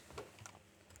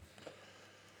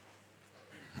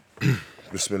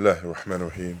بسم الله الرحمن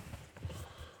الرحيم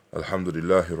الحمد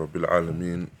لله رب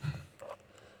العالمين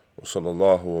وصلى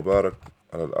الله وبارك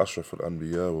على الأشرف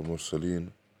الأنبياء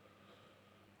والمرسلين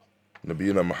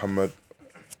نبينا محمد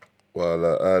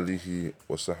وعلى آله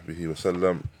وصحبه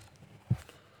وسلم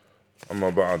أما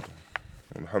بعد.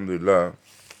 Alhamdulillah,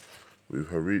 we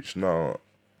have reached now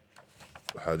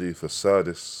hadith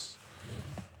al-sadis,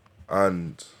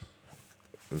 and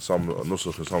in some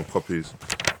nusakh, in some copies,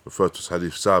 referred to as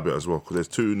hadith sabi as well, because there's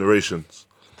two narrations.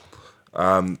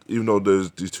 And even though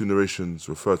these two narrations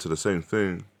refer to the same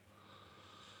thing,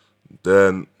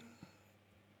 then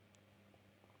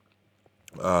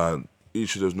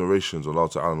each of those narrations, Allah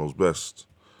Ta'ala knows best,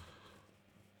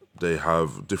 they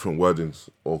have different wordings,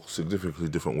 or significantly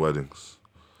different wordings.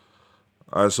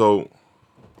 And so,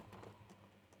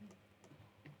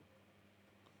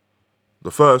 the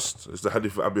first is the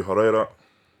hadith of Abu Hurayrah,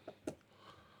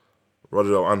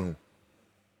 radiallahu anhu.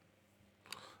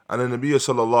 أن النبي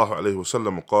صلى الله عليه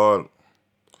وسلم قال: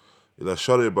 إذا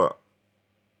شرب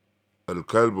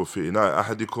الكلب في إناء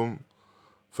أحدكم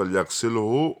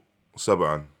فليغسله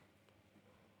 7.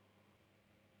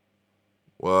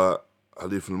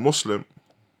 وحديث المسلم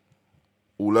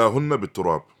أولاهن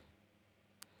بالتراب.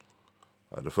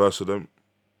 The first of them,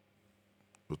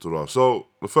 بالتراب. So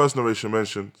the first narration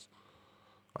mentions,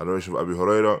 a narration of Abu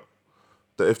Hurayrah,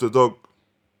 that if the dog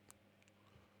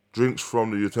drinks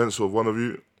from the utensil of one of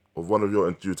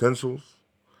your utensils,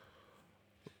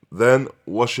 then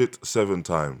wash it 7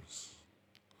 times.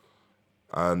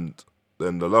 And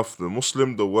then the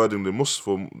Muslim, the wording in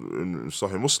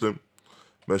Sahih Muslim,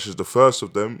 mentions the first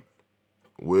of them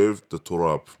with the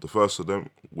turab, the first of them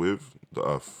with the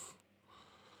earth.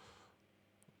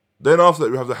 Then after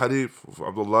that we have the hadith of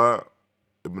Abdullah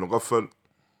ibn Ghaffal,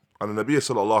 عن النبي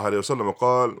صلى الله عليه وسلم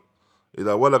قال: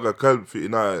 إذا ولغ كلب في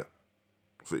إناء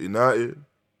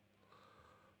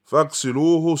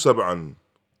فاغسلوه 7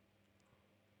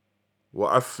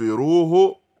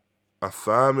 وعفروه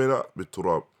 8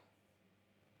 بالتراب.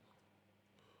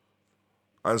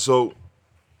 And so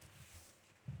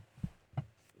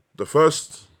the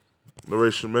first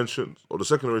narration mentions, or the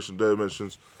second narration there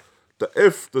mentions, that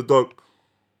if the dog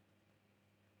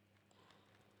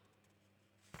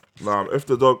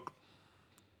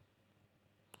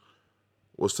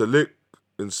was to lick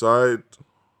inside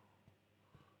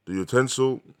the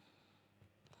utensil,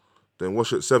 then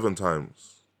wash it 7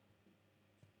 times.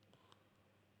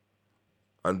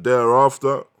 And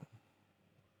thereafter,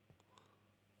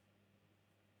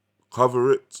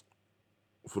 cover it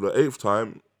for the 8th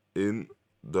time in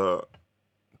the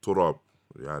turab,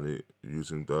 yani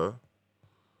using the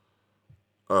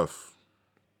earth.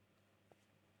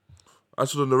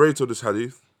 As for the narrator of this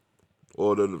hadith,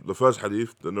 or the first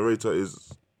hadith, the narrator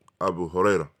is Abu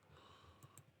Hurayrah,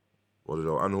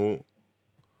 anhu.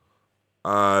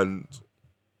 And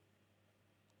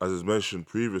as is mentioned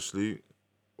previously,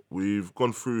 we've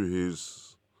gone through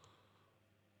his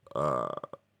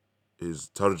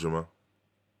tarjama,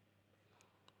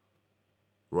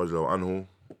 radiallahu anhu.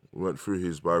 We went through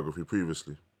his biography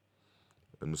previously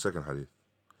in the second hadith.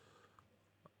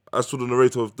 As to the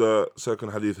narrator of the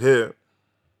second hadith here,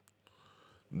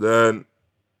 then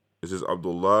it is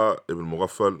Abdullah ibn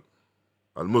Mughaffal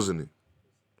al-Muzani.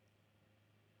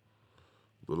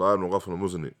 Abdullah ibn Mughaffal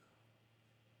al-Muzani.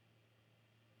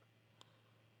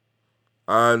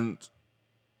 And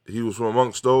he was from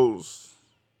amongst those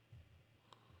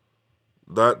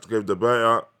that gave the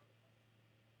bay'ah,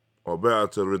 or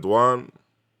bay'at al-Ridwan,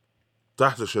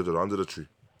 تحت الشجرة, under the tree.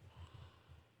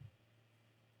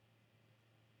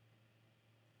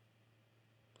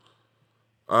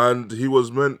 And he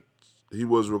was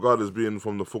regarded as being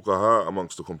from the fuqaha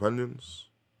amongst the companions.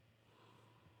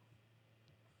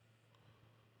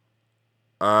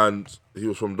 And he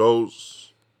was from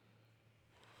those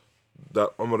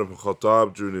that Umar ibn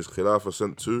Khattab during his Khilafah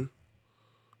sent to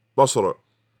Basra,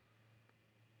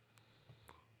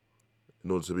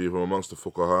 in order to be from amongst the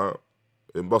fuqaha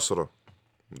in Basra,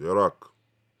 in Iraq.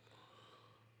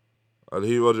 And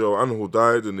he, radiallahu anhu,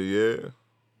 died in the year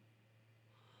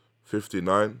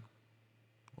 59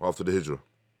 after the Hijrah.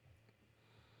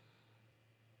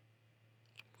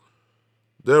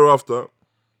 Thereafter,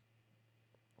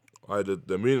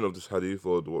 the meaning of this hadith,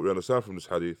 or what we understand from this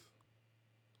hadith,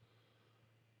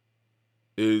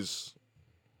 is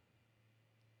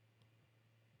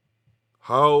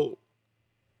how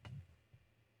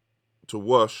to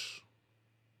wash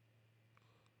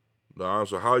the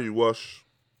answer, how you wash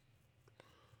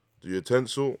the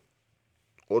utensil,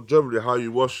 or generally how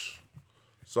you wash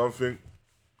something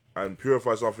and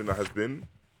purify something that has been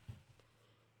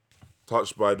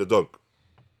touched by the dog.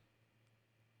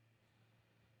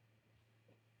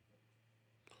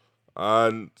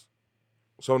 And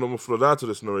some of the mufradat to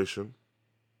this narration.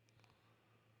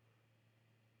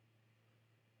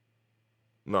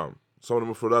 No, some of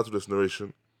the mufradat to this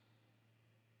narration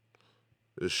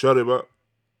is shariba,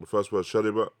 the first word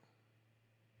shariba,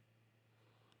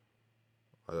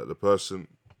 the person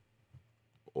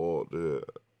or the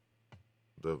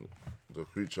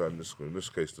creature in this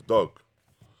case the dog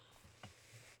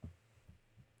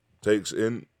takes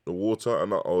in the water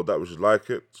or that which is like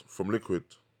it from liquid,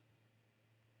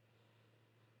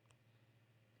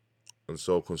 and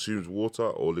so consumes water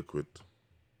or liquid.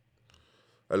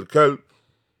 Al-kalb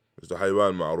is the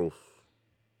haywan ma'ruf.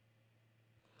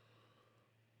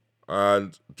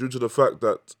 And due to the fact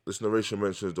that this narration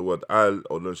mentions the word al,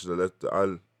 or mentions the letter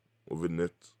al within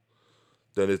it,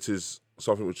 then it is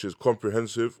something which is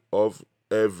comprehensive of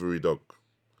every dog.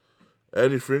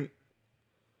 Anything,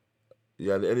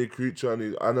 any creature,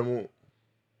 any animal,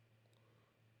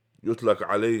 يطلق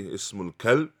عليه اسم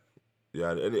الكلب,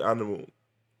 any animal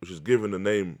which is given the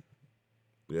name,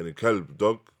 kalb,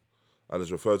 dog, and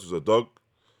is referred to as a dog,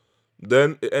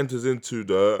 then it enters into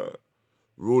the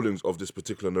rulings of this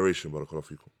particular narration. Barakallahu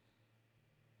fikum.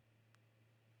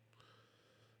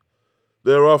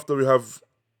 Thereafter we have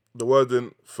the word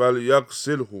in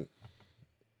فَلْيَغْسِلْهُ,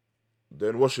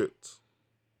 then wash it.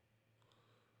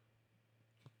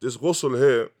 This ghusl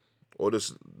here, or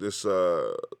this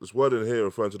word in here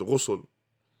referring to the ghusl,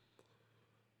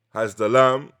 has the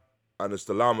lam, and it's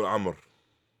the lam al-amr,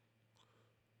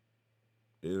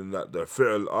 in that the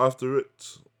fi'l after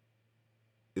it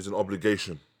is an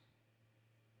obligation.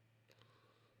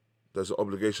 There's an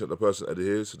obligation that the person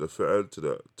adheres to the fi'l,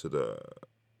 to the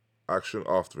action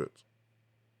after it.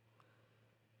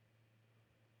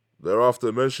 Thereafter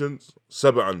it mentions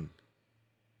sab'an,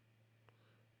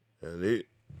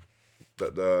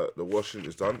 that the washing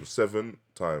is done 7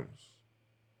 times.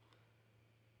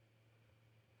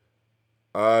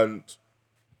 And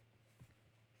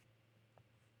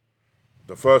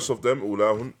the first of them,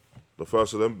 ulahun, the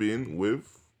first of them being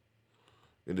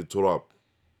in the turab.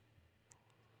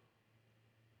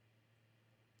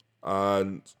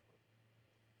 And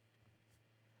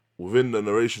within the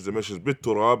narrations it mentions bit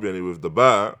turab, with the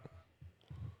ba,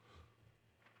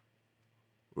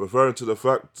 referring to the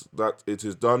fact that it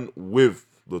is done with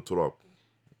the turab,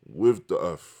 with the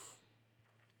earth.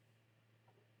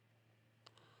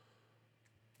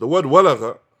 The word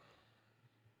walagha,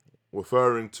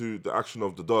 referring to the action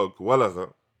of the dog,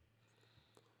 walagha,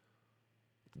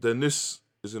 then this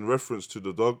is in reference to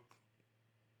the dog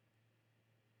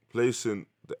placing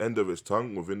the end of its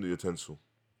tongue within the utensil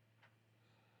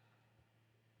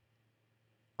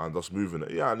and thus moving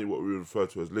it. What we refer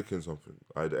to as licking something,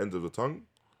 the end of the tongue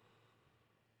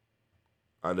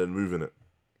and then moving it.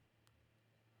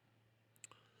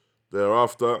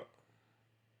 Thereafter,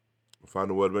 the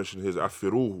final word mentioned here is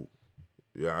afiruhu,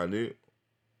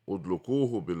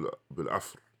 udlukuhu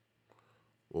bil-afr,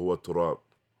 وهو التراب.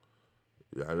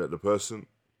 That the person,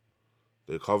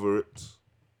 they cover it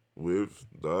with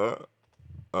the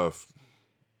earth.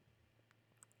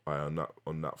 On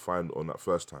that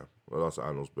first time. Well, that's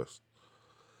what knows best.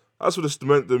 That's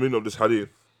what the meaning of this hadith.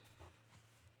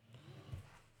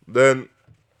 Then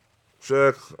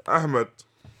Sheikh Ahmed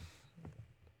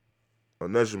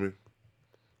al-Najmi,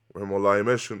 rahimahullah, he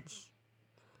mentions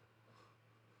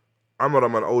أمر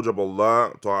من أوجب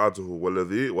الله طاعته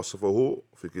والذي وصفه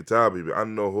في كتابه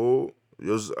بأنه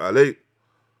يزعل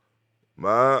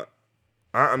ما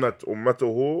أعنت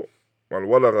أمته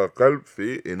والولغ قلب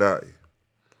في إنائه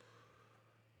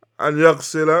أن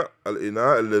يغسل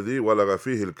الإناء الذي ولغ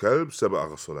فيه الكلب 7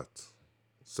 غسلات.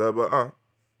 7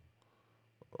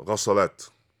 غسلات.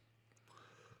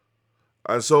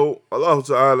 And so Allah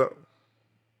Ta'ala,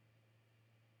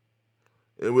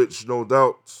 in which no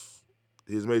doubt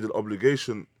He's made an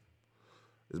obligation,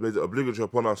 He's made it obligatory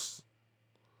upon us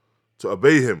to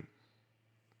obey Him.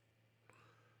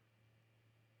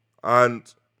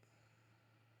 And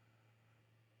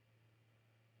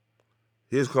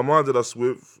He has commanded us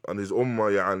with, and His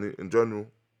ummah in general,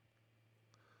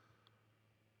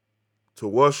 to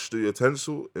wash the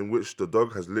utensil in which the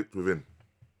dog has licked within.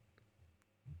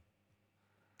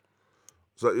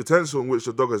 So that utensil in which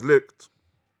the dog has licked,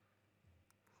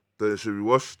 then it should be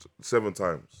washed 7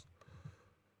 times.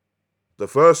 The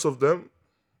first of them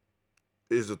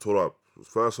is the turab. The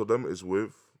first of them is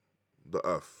with the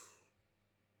earth.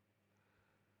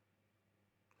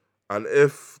 And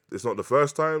if it's not the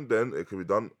first time, then it can be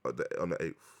done on the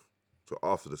 8th. So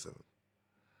after the 7th.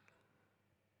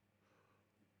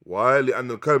 Why?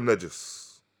 لأن الكلب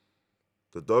نجس.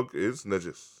 The dog is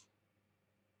najis.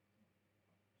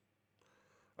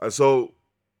 And so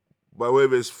by way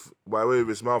of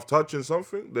its mouth touching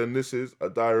something, then this is a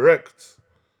direct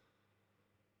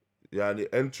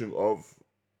entering of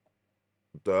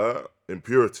the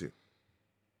impurity.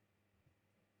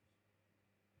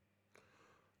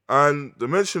 And the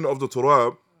mention of the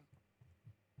turab,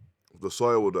 the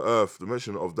soil or the earth, the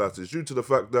mention of that is due to the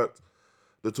fact that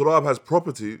the turab has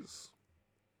properties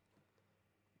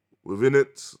within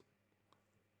it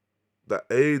that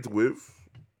aid with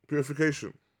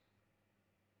purification.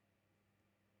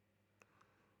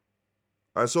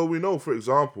 And so we know, for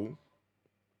example,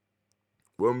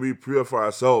 when we purify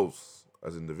ourselves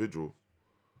as individuals,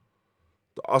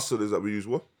 the asl is that we use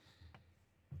what?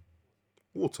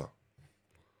 Water.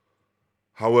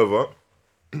 However,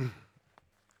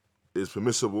 it's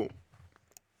permissible,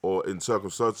 or in certain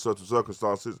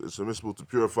circumstances, it's permissible to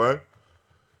purify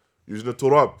using a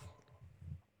turab.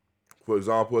 For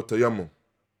example, a tayammum.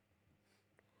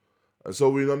 And so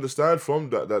we understand from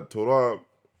that turab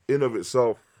in of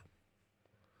itself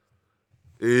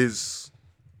is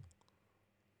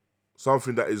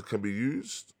something that can be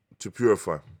used to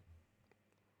purify.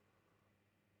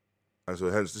 And so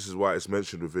hence this is why it's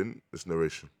mentioned within this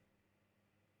narration.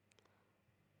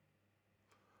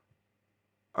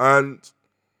 And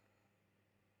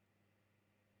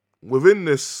within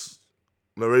this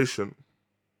narration,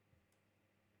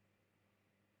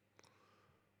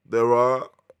 there are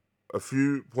a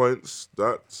few points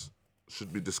that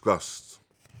should be discussed.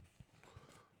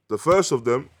 The first of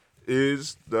them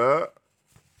is the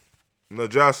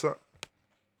najasa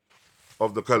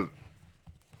of the kalb,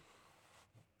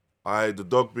 i.e. the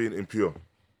dog being impure.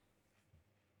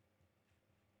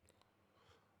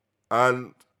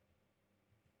 And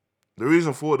the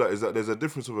reason for that is that there's a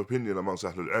difference of opinion amongst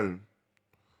Ahlul Ilm,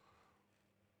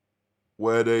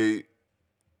 where they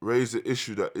raise the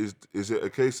issue that is it a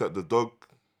case that the dog,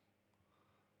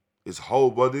 its whole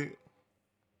body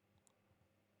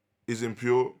is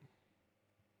impure,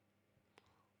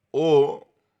 or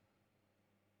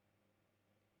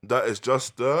that is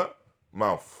just the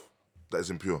mouth that is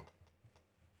impure.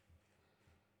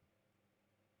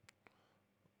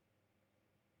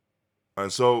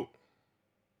 And so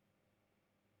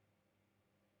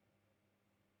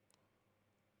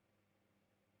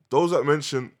those that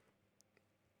mention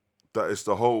that it's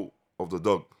the whole of the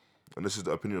dog, and this is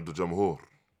the opinion of the Jamhur,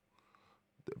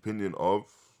 the opinion of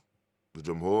the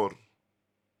Jamhur,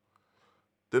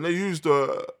 then they use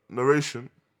the narration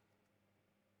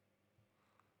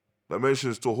that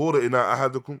mentions طهور إناء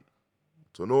أحدكم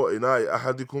تنوء إناء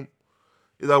أحدكم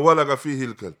إذا ولغ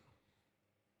فيه الكلب,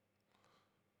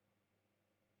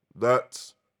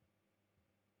 that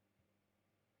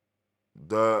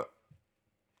the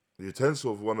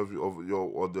utensil of one of you,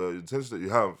 or the utensil that you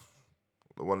have,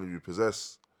 the one that you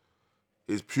possess,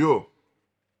 is pure.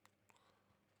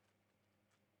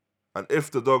 And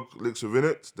if the dog licks within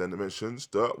it, then it mentions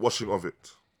the washing of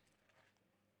it.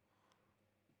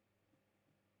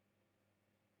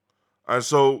 And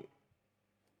so,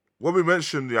 when we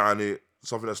mention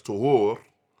something that's tuhur,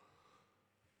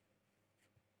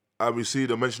 and we see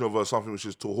the mention of something which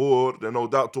is tuhur, then no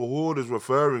doubt tuhur is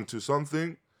referring to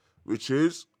something which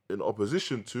is in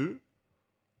opposition to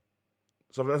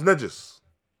something that's najis.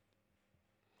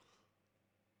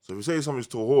 So if we say something is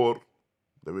tuhur,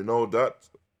 then we know that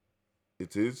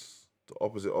it is the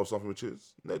opposite of something which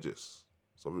is najis,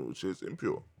 something which is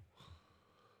impure.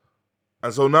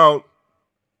 And so now,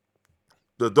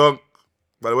 the dog,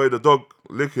 by the way, the dog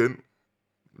licking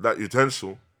that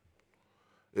utensil,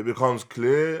 it becomes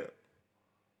clear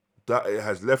that it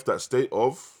has left that state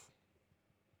of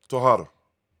tahara.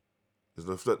 It's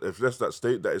left that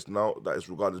state that is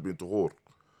regarded as being tahur.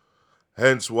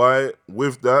 Hence why,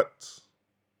 with that,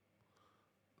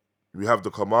 we have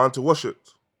the command to wash it.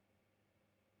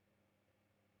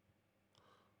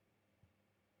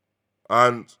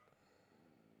 And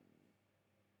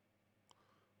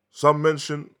some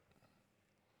mention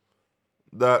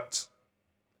that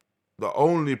the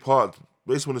only part,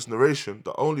 based on this narration,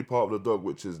 the only part of the dog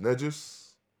which is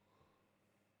najis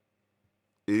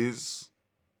is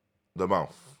the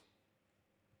mouth,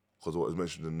 because of what is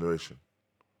mentioned in the narration.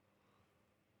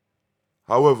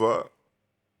 However,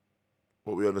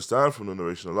 what we understand from the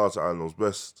narration, Allah Ta'ala knows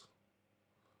best.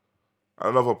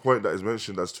 Another point that is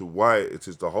mentioned as to why it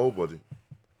is the whole body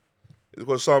is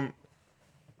because some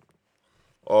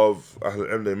of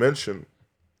Ahlul Ilm, they mention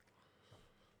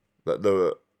that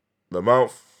the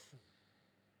mouth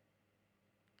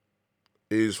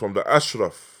is from the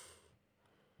ashraf,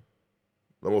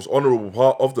 the most honourable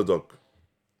part of the dog.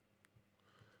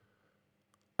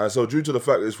 And so due to the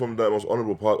fact that it's from the most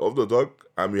honourable part of the dog,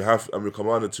 and we're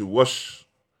commanded to wash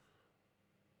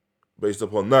based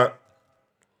upon that,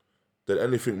 then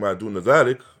anything ma duna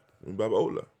dhalik, min bab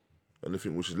awla.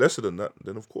 Anything which is lesser than that,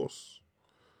 then of course.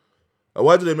 And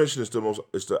why do they mention it's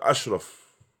the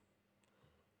ashraf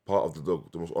part of the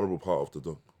dog, the most honourable part of the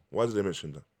dog? Why do they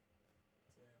mention that?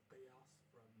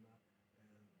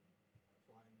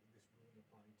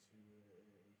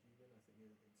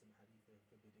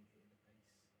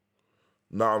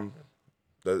 Naam,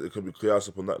 that it can be qiyas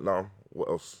upon that. Naam, what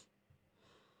else?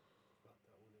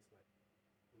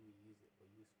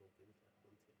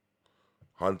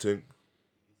 Hunting,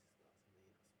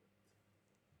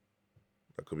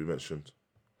 that could be mentioned.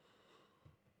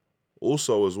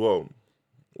 Also, as well,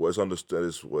 what is understood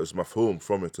is what is mafhum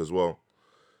from it as well,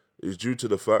 is due to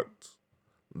the fact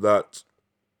that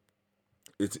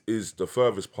it is the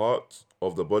furthest part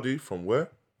of the body from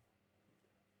where?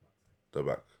 The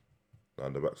back.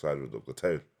 And the back side of the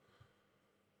tail.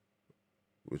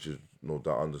 Which is no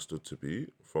doubt understood to be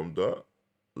from the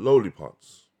lowly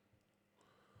parts.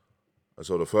 And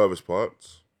so the furthest part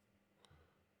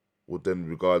would then be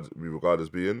regarded as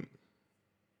being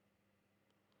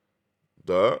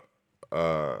the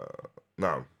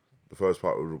the first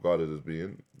part would be regarded as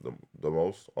being the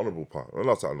most honourable part.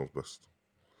 Allah Ta'ala knows best.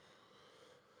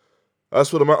 As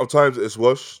for the amount of times it's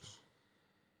washed,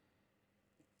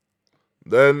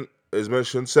 then it's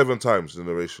mentioned 7 times in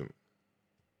the narration.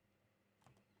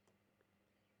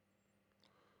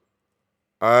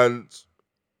 And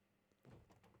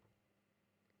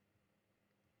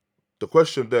the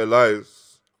question there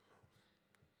lies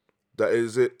that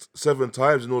is it 7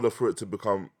 times in order for it to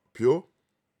become pure?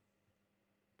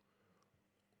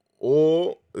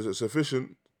 Or is it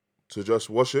sufficient to just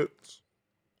wash it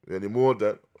any more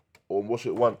than, or wash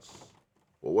it once,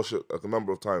 or wash it a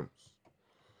number of times?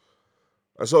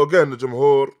 And so again, the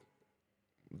Jumhur,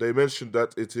 they mentioned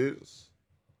that it is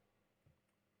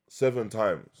 7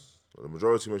 times. The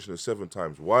majority mentioned it 7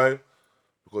 times. Why?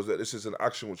 Because this is an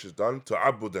action which is done to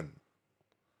abudan.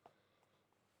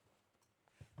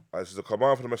 This is a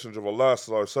command from the Messenger of Allah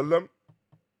sallam,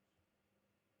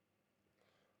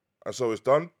 and so it's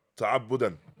done to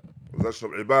abudan. It's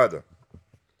action of ibadah.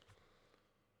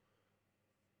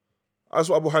 As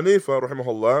for Abu Hanifa,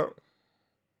 rahimahullah,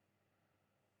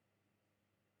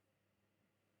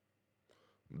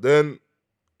 then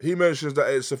he mentions that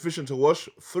it's sufficient to wash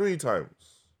 3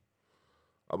 times.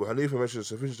 Abu Hanifa mentions it's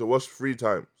sufficient to wash 3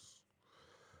 times.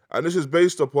 And this is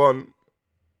based upon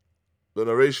the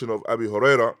narration of Abu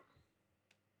Hurayrah,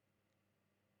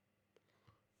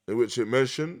 in which it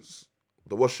mentions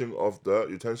the washing of the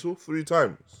utensil 3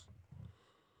 times.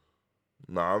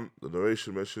 Naam, the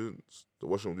narration mentions the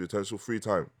washing of the utensil 3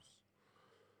 times.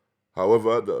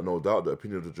 However, no doubt the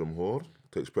opinion of the Jumhur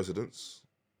takes precedence,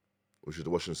 which is the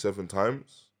washing 7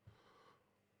 times.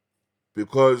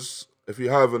 Because if you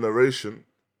have a narration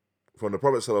from the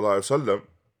Prophet ﷺ,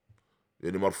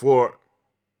 yani marfu',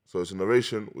 so it's a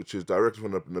narration which is directed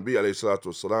from the Nabi alayhi salatu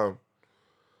wasalam,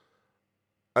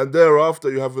 and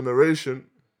thereafter you have a narration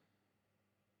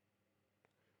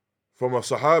from a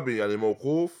Sahabi, yani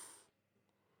mawquf,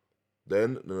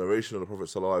 then the narration of the Prophet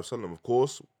ﷺ, of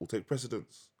course, will take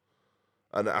precedence.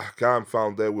 And the Ahkam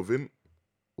found there within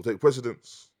will take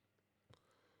precedence.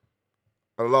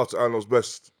 And Allah Ta'ala knows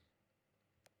best.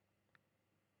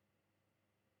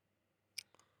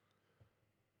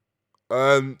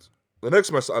 And the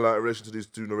next mas'ala in relation to these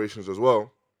 2 narrations as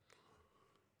well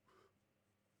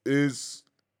is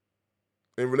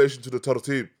in relation to the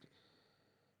tartib,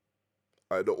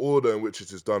 the order in which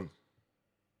it is done.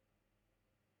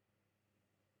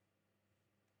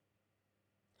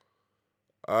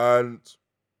 And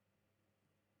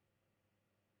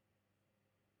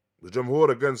the Jamhur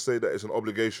again say that it's an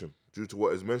obligation due to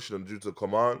what is mentioned and due to the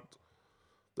command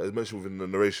that is mentioned within the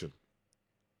narration,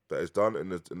 that is done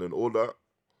in an order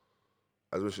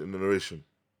as mentioned in the narration.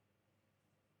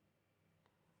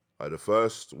 The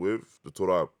first with the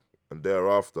turab, and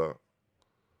thereafter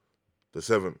the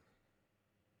 7.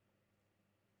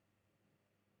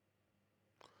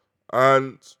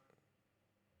 And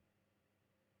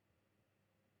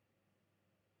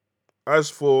as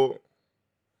for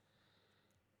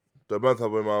the madhab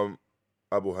of Imam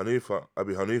Abu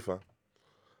Hanifa,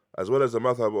 as well as the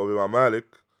madhab of Imam Malik,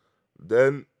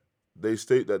 then they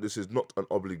state that this is not an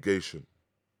obligation.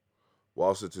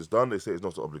 Whilst it is done, they say it's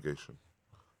not an obligation.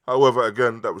 However,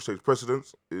 again, that which takes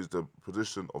precedence is the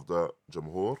position of the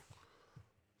Jamhur,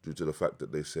 due to the fact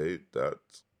that they say that,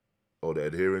 or they're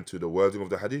adhering to the wording of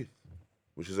the hadith,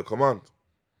 which is a command.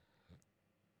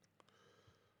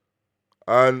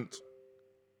 And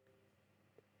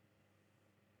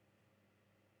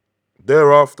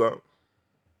thereafter,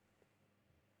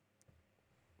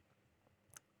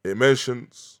 it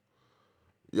mentions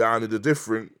the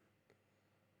different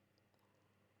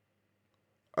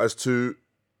as to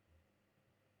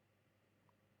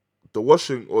the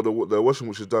washing, or the washing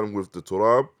which is done with the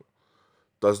turab.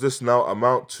 Does this now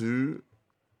amount to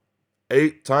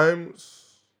 8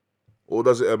 times, or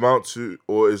does it amount to,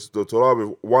 or is the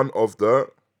turab one of the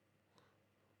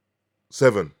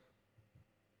 7?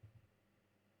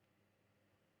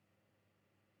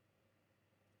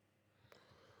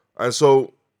 And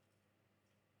so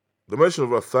the mention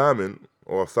of a thamin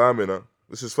or a thamina,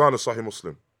 this is found in Sahih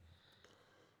Muslim.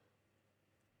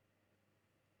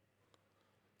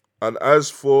 And as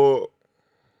for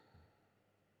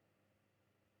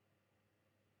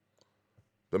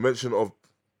the mention of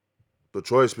the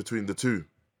choice between the two,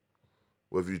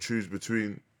 whether you choose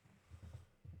between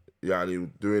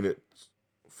doing it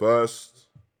first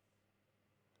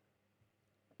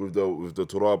with the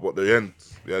turab at the end,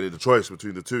 the choice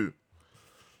between the two,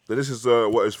 then this is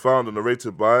what is found and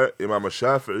narrated by Imam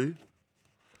al-Shafi'i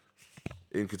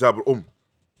in Kitab al-Umm.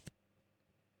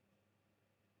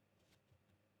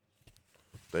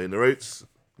 He narrates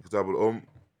Kitab al-Umm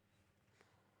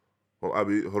from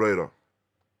Abu Hurayrah.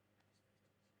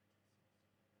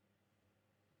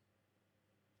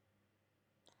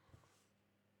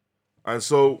 And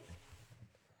so,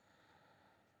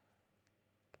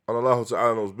 and Allah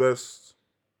Ta'ala knows best,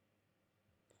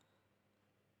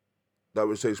 that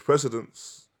which takes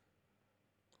precedence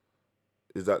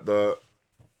is that the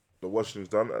washing is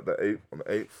done at on the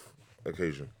 8th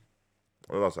occasion.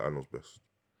 Allah Ta'ala knows best.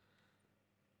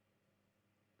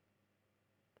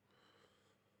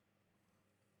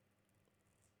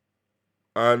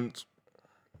 And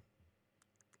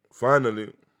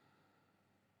finally,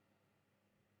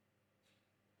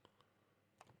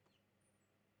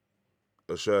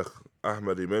 the Sheikh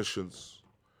Ahmad, he mentions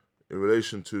in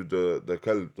relation to the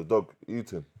kalb, the dog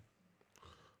eating.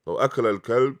 لو أكل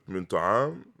الكلب من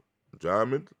طعام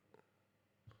جامد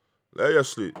لا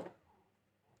يصلي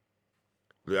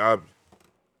لعاب.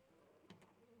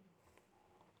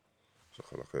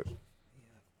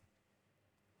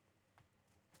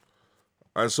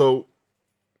 And so,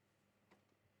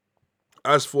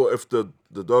 as for if the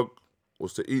dog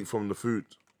was to eat from the food,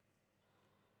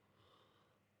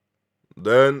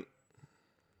 then,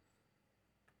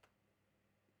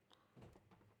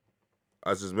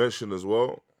 as is mentioned as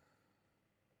well,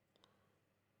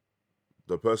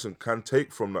 the person can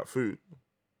take from that food,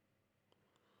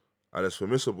 and it's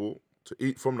permissible to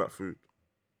eat from that food.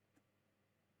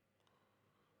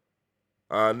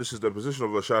 And this is the position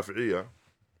of the Shafi'iyah,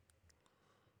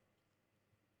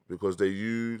 because they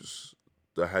use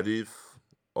the hadith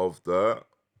of the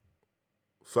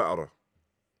fa'ra,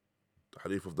 the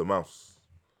hadith of the mouse.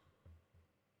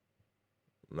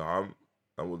 Naam.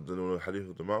 And what do you know the hadith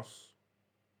of the mouse?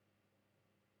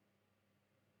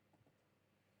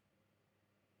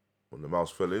 When the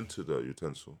mouse fell into the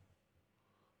utensil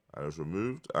and it was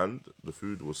removed and the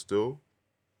food was still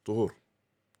tuhur.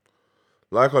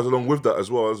 Likewise, along with that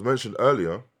as well, as mentioned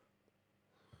earlier,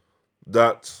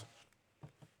 that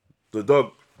the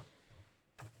dog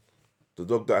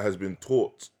that has been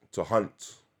taught to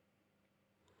hunt,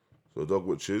 so the dog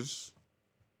which is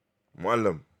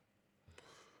mu'allam,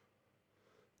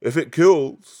 if it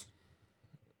kills,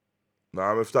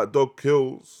 if that dog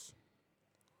kills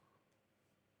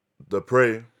the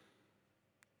prey,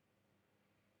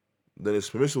 then it's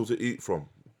permissible to eat from.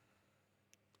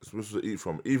 It's permissible to eat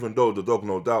from, even though the dog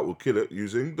no doubt will kill it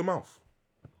using the mouth.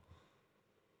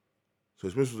 So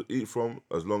it's permissible to eat from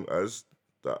as long as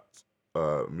that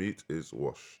meat is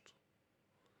washed.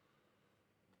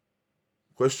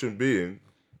 Question being,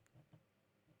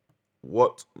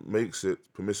 what makes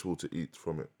it permissible to eat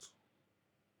from it?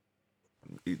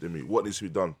 Eat the meat. What needs to be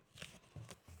done?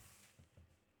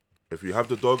 If you have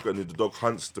the dog and the dog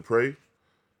hunts the prey,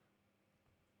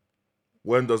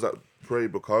 when does that prey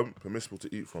become permissible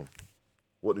to eat from?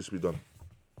 What needs to be done?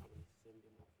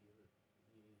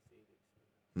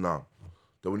 Now,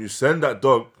 then when you send that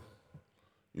dog,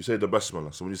 you say the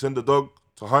basmalah. So when you send the dog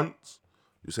to hunt,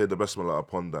 you say the basmalah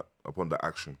upon that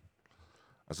action.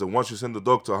 And so once you send the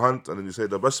dog to hunt and then you say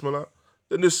the basmalah,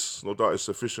 then this, no doubt, is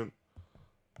sufficient.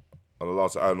 And Allah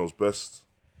Ta'ala knows best.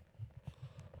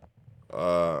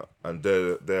 And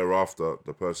thereafter,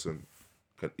 the person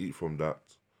can eat from that.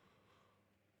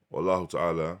 Wallahu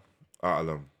Ta'ala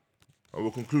a'lam. And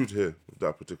we'll conclude here with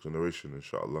that particular narration,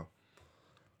 inshallah.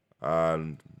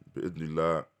 And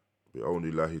bi'idhnillah,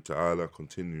 bi'awnillahi ta'ala,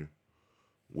 continue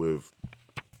with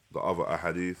the other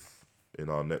ahadith in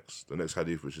the next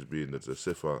hadith, which is being the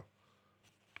sifa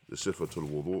to the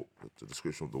wudu, the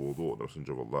description of the wudu, the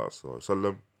Messenger of Allah sallallahu alaihi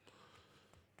wasallam.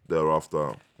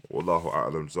 thereafter. Wallahu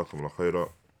a'lam, jazakumullah khaira,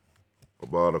 wa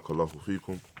barakallahu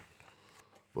feekum,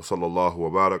 wa sallallahu wa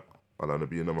barak ala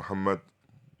nabiyyina Muhammad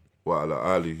wa ala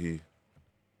alihi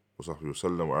wa sahbihi wa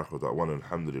sallam, wa akhiru da'wana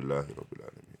alhamdulillahi rabbil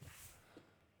alameen.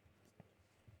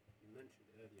 You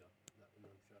mentioned earlier that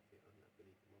Imam Shafi and I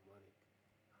believe Imam Malik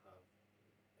have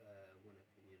one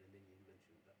opinion, and then you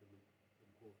mentioned that the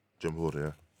Jamhur,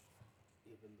 yeah.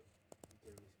 even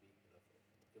generally speaking, I thought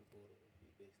Jamhur would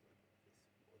be based on this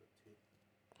more than two.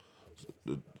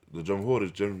 The Jamhur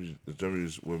is generally,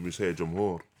 when we say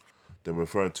Jamhur, then we're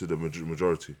referring to the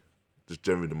majority, just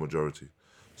generally the majority.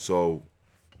 So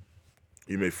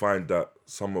you may find that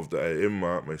some of the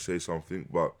A'immah may say something,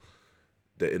 but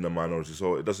they're in the minority.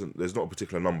 So it doesn't. There's not a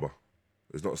particular number.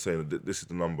 It's not saying that this is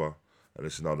the number and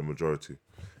this is now the majority.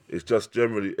 It's just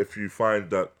generally if you find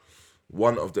that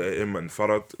one of the A'immah in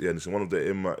Farad, one of the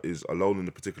A'immah is alone in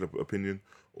a particular opinion,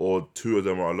 or two of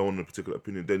them are alone in a particular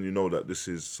opinion, then you know that this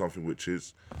is something which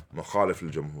is Makhalif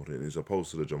al-Jamhur, it is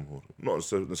opposed to the Jamhur. Not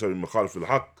necessarily Makhalif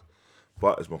al-Haqq,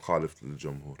 but it's Makhalif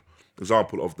al-Jamhur.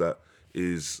 Example of that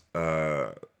is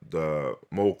the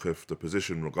mawqif, the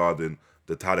position regarding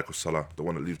the Tariq al-Salah, the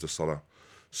one that leaves the Salah.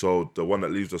 So the one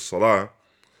that leaves the Salah,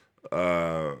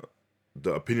 the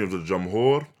opinion of the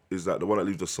Jamhur is that the one that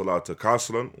leaves the Salah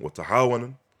takasulan or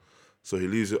tahawanan, so he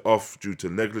leaves it off due to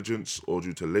negligence or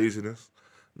due to laziness,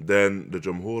 then the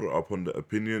Jamhur are upon the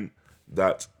opinion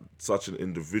that such an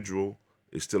individual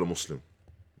is still a Muslim.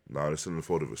 Now, it's still in the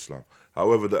fold of Islam.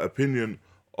 However, the opinion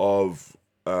of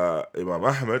Imam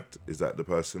Ahmad is that the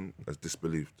person has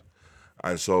disbelieved.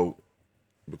 And so,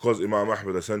 because Imam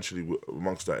Ahmad essentially,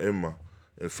 amongst the Imam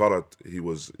in Farad, he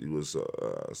was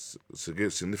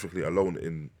significantly alone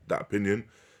in that opinion,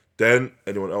 then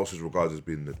anyone else is regarded as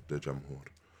being the Jamhur.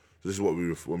 So this is what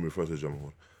when we refer to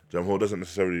Jamhur. Jamhur doesn't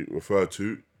necessarily refer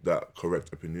to that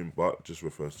correct opinion, but just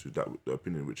refers to the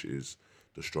opinion which is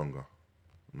the stronger.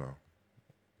 No.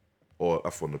 Or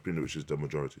the opinion which is the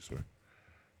majority, sorry.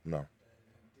 No.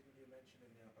 Didn't you mention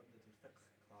in your Umdatul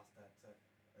class that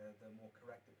the more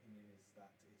correct opinion is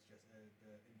that it's just the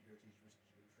impurity is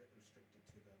restricted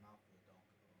to the mouth of the dog?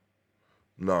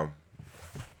 No.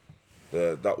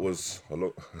 That was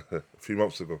a few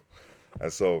months ago.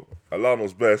 And so Allah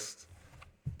knows best,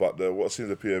 but what seems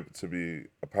to be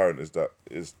apparent is that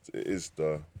it is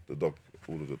the dog,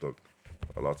 all of the dog.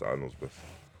 Allah Ta'ala knows best.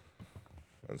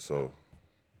 And so,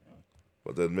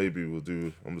 but then maybe we'll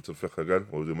do Umdatul Fiqh again,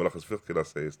 or we'll do Malakhas Fiqh, and I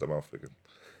say it's the mouth again.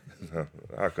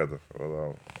 Hakada.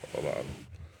 Allah.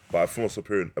 But from what's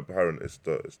apparent, it's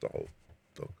the whole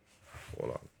dog.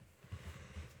 Allah.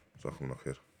 Jazakumullah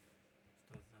khair.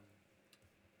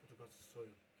 With regards to soil,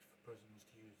 if a person was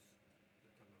to use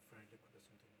like a fine liquid or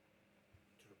something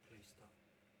to replace that,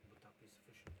 would that be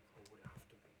sufficient, or would it have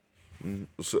to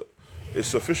be? So it's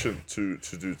sufficient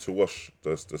to wash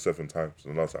the 7 times,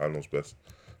 and Allah Ta'ala knows best.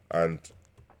 And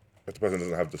if the person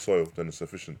doesn't have the soil, then it's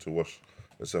sufficient to wash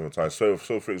the 7 times. So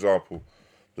for example,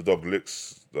 the dog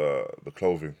licks the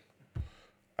clothing,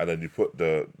 and then you put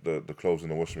the clothes in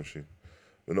the washing machine.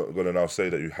 We're not going to now say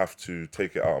that you have to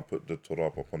take it out and put the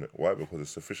turab upon it. Why? Because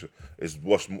it's sufficient. It's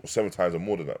washed 7 times and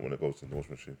more than that when it goes in the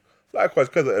washing machine. Likewise,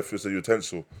 if it's a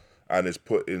utensil and it's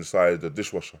put inside the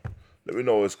dishwasher, let me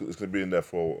know it's going to be in there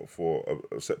for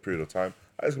a set period of time.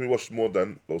 And it's going to be washed more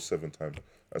than those 7 times.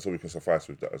 And so we can suffice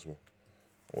with that as well.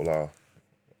 Wallah.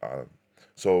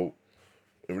 So,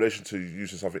 in relation to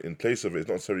using something in place of it, it's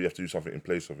not necessarily you have to use something in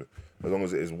place of it. As long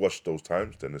as it is washed those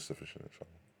times, then it's sufficient,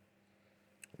 inshallah.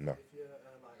 No. If you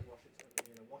wash it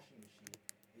in a washing machine,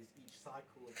 is each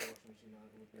cycle of the washing machine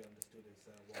would be understood as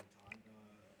 1 time,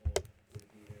 or would it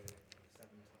be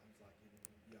 7 times, like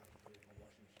you have to put it in a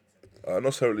washing machine 7 times? Not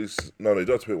necessarily. No, you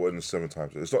don't have to put it in 7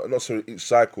 times. It's not necessarily each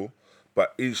cycle,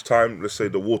 but each time, let's say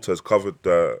the water has covered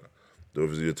the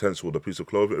utensil, the piece of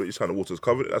clothing. Each time the water is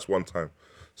covered, that's 1 time.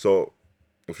 So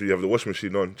if you have the washing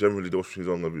machine on, generally the washing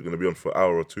machine is going to be on for an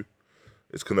hour or 2.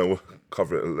 It's going to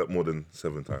cover it a lot more than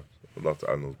 7 times. Allah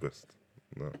Ta'ala knows best.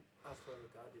 No. As for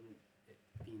regarding it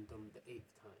being done the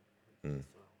 8th time,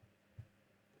 so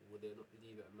would they not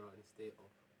leave it now in a state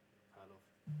of kind of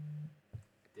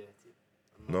dirty?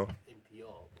 No.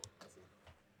 Impure, but as in,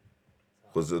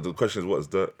 Because the question is, what is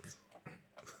dirt?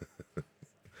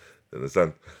 You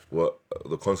understand? What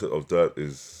the concept of dirt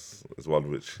is one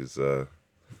which is, if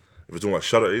you're talking about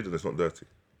shara'i, then it's not dirty.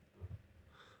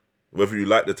 Whether you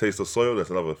like the taste of soil, that's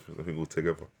another thing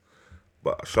altogether.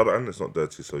 But shara'an, it's not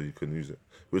dirty, so you can use it.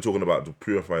 We're talking about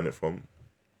purifying it from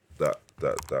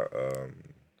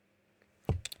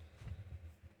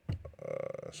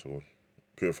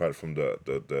purifying it from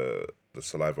the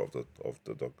saliva of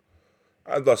the dog.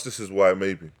 And thus, this is why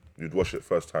maybe you'd wash it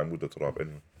first time with the turab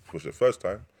anyway. Wash it first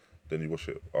time, then you wash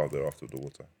it thereafter with the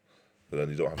water. But then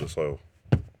you don't have the soil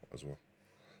as well.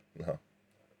 No.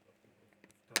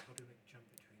 How do you make jump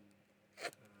between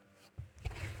Muslim,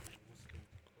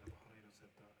 Abu Hurayrah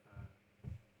said that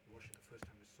you wash it the first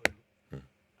time with soil,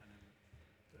 and then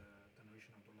the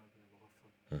narration of Abdullah bin Abu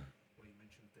where he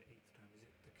mentioned the 8th time. Is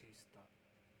it the case that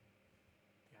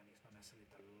it's not necessarily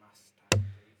the last time,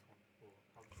 the 8th one, or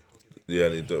how do you Yeah,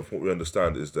 and what we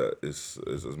understand is that is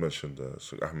as mentioned,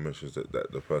 Sheikh Ahmed mentions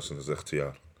that the person has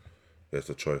ikhtiyar. He has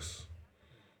the choice.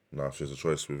 Now, if she has a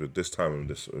choice with this time and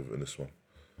this one,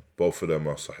 both of them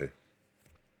are sahih.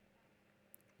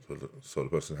 So the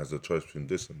person has a choice between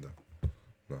this and that.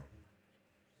 No.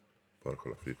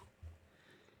 Barakallah feekum.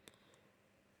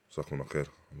 جزاكم الله خير.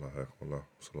 الله يحفظكم الله.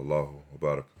 صلى الله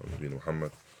وبارك على نبينا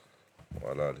محمد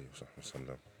وعلى آله وصحبه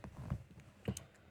وسلم.